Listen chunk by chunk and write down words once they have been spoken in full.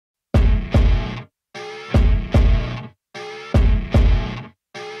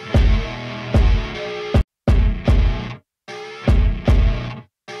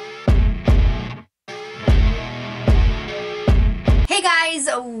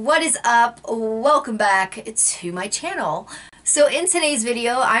What is up? Welcome back to my channel. So in today's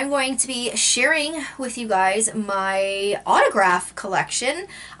video, I'm going to be sharing with you guys my autograph collection.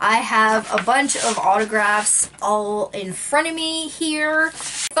 I have a bunch of autographs all in front of me here.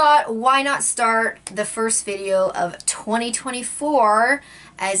 Thought, why not start the first video of 2024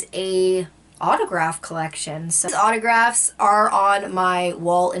 as a autograph collection. So these autographs are on my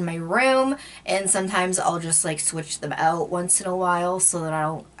wall in my room, and sometimes I'll just like switch them out once in a while so that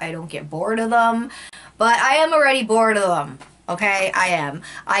I don't get bored of them. But I am already bored of them. Okay, I am.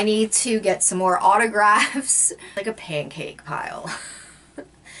 I need to get some more autographs. Like a pancake pile.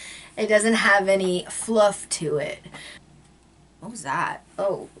 It doesn't have any fluff to it. What was that?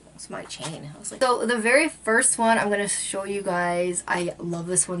 Oh, it's my chain. I was like, so the very first one I'm going to show you guys. I love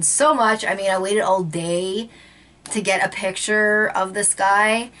this one so much. I mean, I waited all day to get a picture of this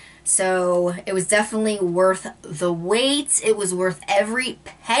guy. So it was definitely worth the wait. It was worth every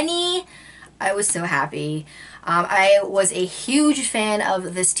penny. I was so happy. I was a huge fan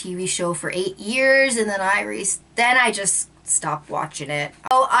of this TV show for 8 years, and then I just stopped watching it.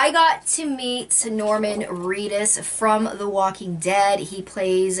 So I got to meet Norman Reedus from The Walking Dead. He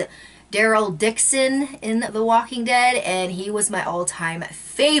plays Daryl Dixon in The Walking Dead, and he was my all-time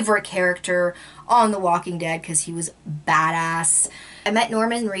favorite character on The Walking Dead because he was badass. I met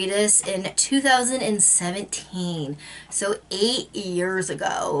Norman Reedus in 2017, so 8 years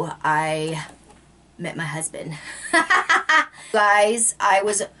ago I met my husband. Guys, I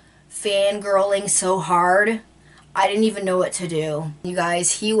was fangirling so hard, I didn't even know what to do. You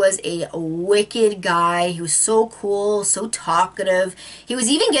guys, he was a wicked guy. He was so cool, so talkative. He was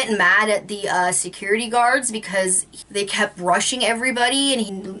even getting mad at the security guards because they kept rushing everybody,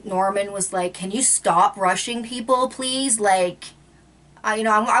 and Norman was like, can you stop rushing people, please? Like, I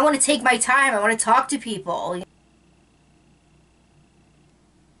want to take my time. I want to talk to people.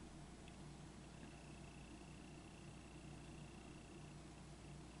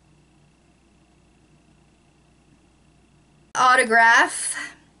 Autograph.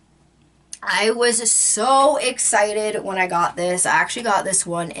 I was so excited when I got this. I actually got this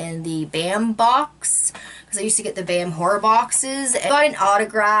one in the BAM box because I used to get the BAM horror boxes. I got an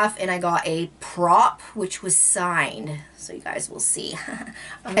autograph and I got a prop which was signed, so you guys will see.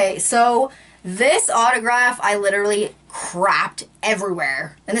 Okay, so this autograph I literally crapped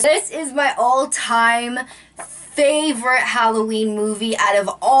everywhere, and this is my all-time favorite Halloween movie out of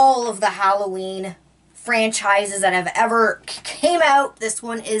all of the Halloween franchises that have ever came out. This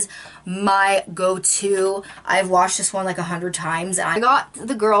one is my go-to. I've watched this one like 100 times. And I got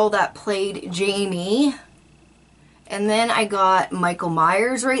the girl that played Jamie, and then I got Michael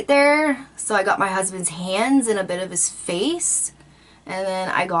Myers right there. So I got my husband's hands and a bit of his face, and then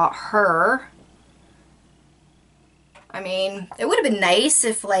I got her. I mean, it would have been nice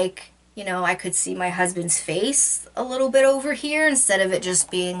if, like, you know, I could see my husband's face a little bit over here instead of it just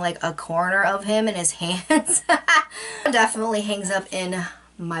being like a corner of him and his hands. It definitely hangs up in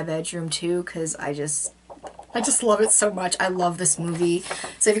my bedroom too because I just love it so much. I love this movie.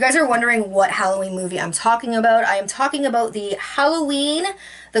 So if you guys are wondering what Halloween movie I'm talking about, I am talking about the Halloween,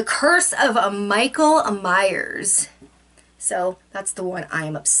 The Curse of Michael Myers. So that's the one I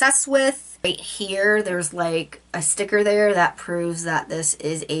am obsessed with. Right here, there's like a sticker there that proves that this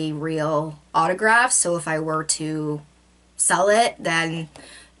is a real autograph. So if I were to sell it, then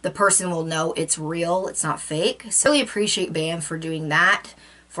the person will know it's real, it's not fake. So I really appreciate BAM for doing that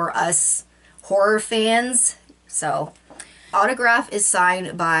for us horror fans. So autograph is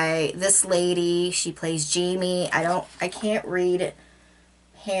signed by this lady. She plays Jamie. I can't read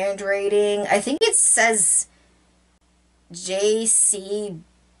handwriting. I think it says J.C.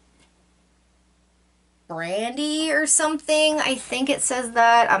 Brandy or something. I think it says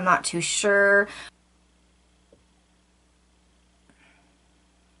that. I'm not too sure.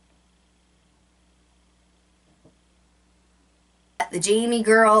 The Jamie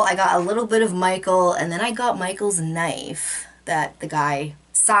girl, I got a little bit of Michael, and then I got Michael's knife that the guy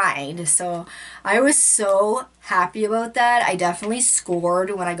signed. So I was so happy about that. I definitely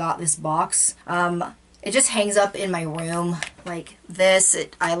scored when I got this box. It just hangs up in my room like this.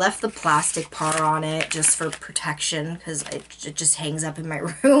 I left the plastic part on it just for protection because it just hangs up in my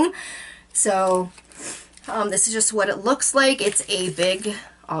room. So this is just what it looks like. It's a big,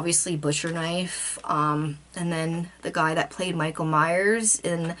 obviously, butcher knife. And then the guy that played Michael Myers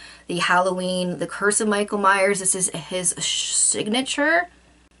in the Halloween, The Curse of Michael Myers, this is his signature.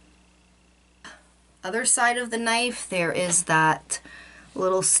 Other side of the knife, there is that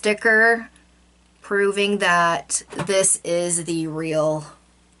little sticker proving that this is the real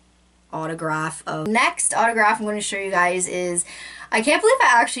autograph of. Next autograph I'm going to show you guys is, I can't believe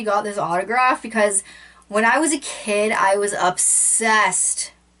I actually got this autograph because when I was a kid I was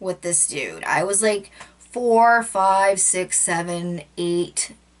obsessed with this dude. I was like 4, 5, 6, 7,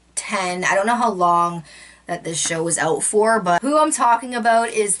 8, 10. I don't know how long that this show was out for, but who I'm talking about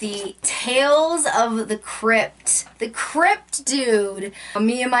is the Tales of the Crypt. The Crypt dude.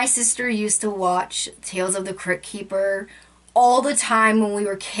 Me and my sister used to watch Tales of the Crypt Keeper all the time when we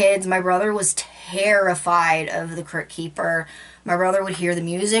were kids. My brother was terrified of the Crypt Keeper. My brother would hear the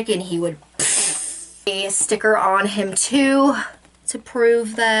music and he would a sticker on him too to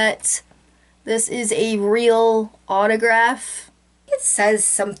prove that this is a real autograph. It says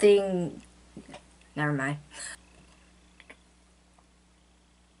something. Never mind.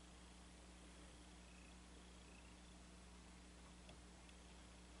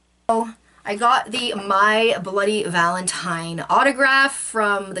 So I got the My Bloody Valentine autograph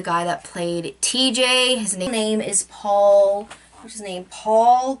from the guy that played TJ. His name is Paul. What's his name?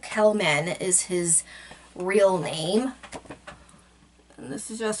 Paul Kelman is his real name. And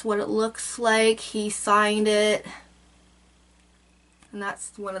this is just what it looks like. He signed it. And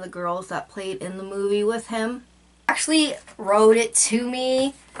that's one of the girls that played in the movie with him. Actually wrote it to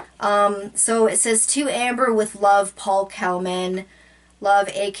me. So it says, "To Amber with love, Paul Kelman. Love,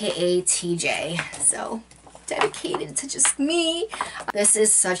 aka TJ." So dedicated to just me. This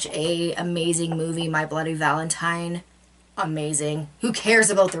is such a amazing movie, My Bloody Valentine. Amazing. Who cares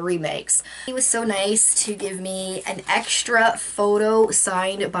about the remakes? He was so nice to give me an extra photo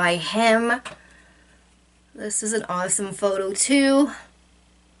signed by him. This is an awesome photo too.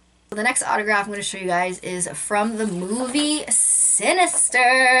 The next autograph I'm going to show you guys is from the movie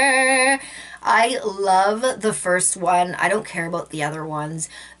Sinister. I love the first one. I don't care about the other ones.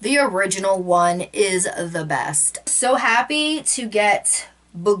 The original one is the best. So happy to get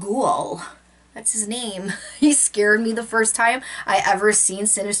Bagul. That's his name. He scared me the first time I ever seen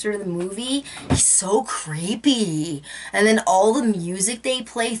Sinister the movie. He's so creepy. And then all the music they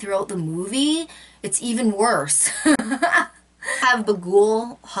play throughout the movie, it's even worse. I have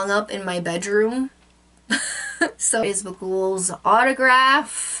Bagul hung up in my bedroom. So is Bagul's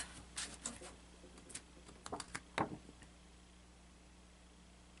autograph.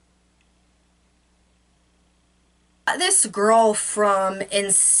 This girl from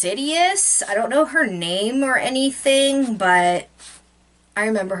Insidious, I don't know her name or anything, but I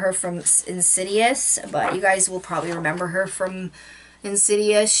remember her from Insidious, but you guys will probably remember her from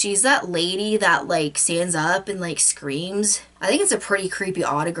Insidious. She's that lady that like stands up and like screams. I think it's a pretty creepy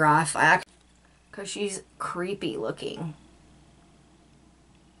autograph, because she's creepy looking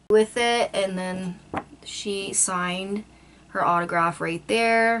with it, and then she signed her autograph right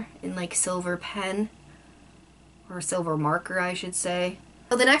there in like silver pen. Or silver marker, I should say.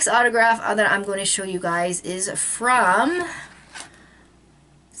 So the next autograph that I'm going to show you guys is from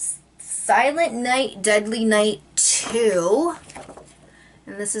Silent Night, Deadly Night 2.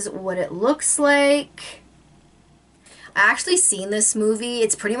 And this is what it looks like. I actually seen this movie.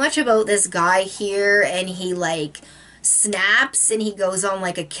 It's pretty much about this guy here, and he like snaps and he goes on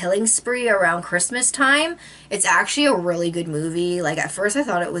like a killing spree around Christmas time. It's actually a really good movie. Like at first I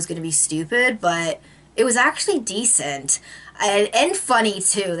thought it was going to be stupid, but it was actually decent and funny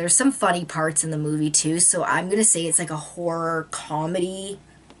too. There's some funny parts in the movie too, so I'm gonna say it's like a horror comedy.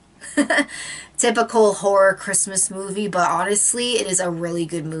 Typical horror Christmas movie, but honestly it is a really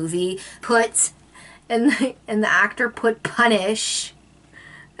good movie. And the actor put Punish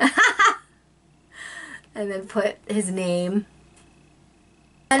and then put his name.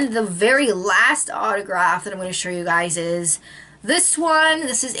 And the very last autograph that I'm going to show you guys is this one.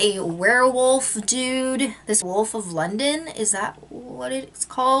 This is a werewolf dude. This Wolf of London, is that what it's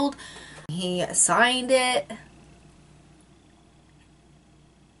called? He signed it.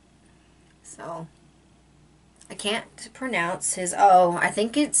 So I can't pronounce his. Oh, I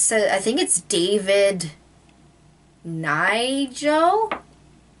think it's David Nigel.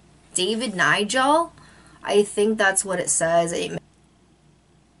 David Nigel. I think that's what it says. Anyways,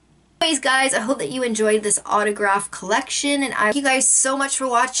 guys, I hope that you enjoyed this autograph collection, and I thank you guys so much for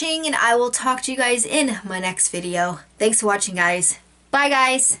watching, and I will talk to you guys in my next video. Thanks for watching, guys. Bye,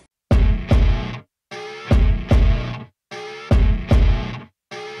 guys.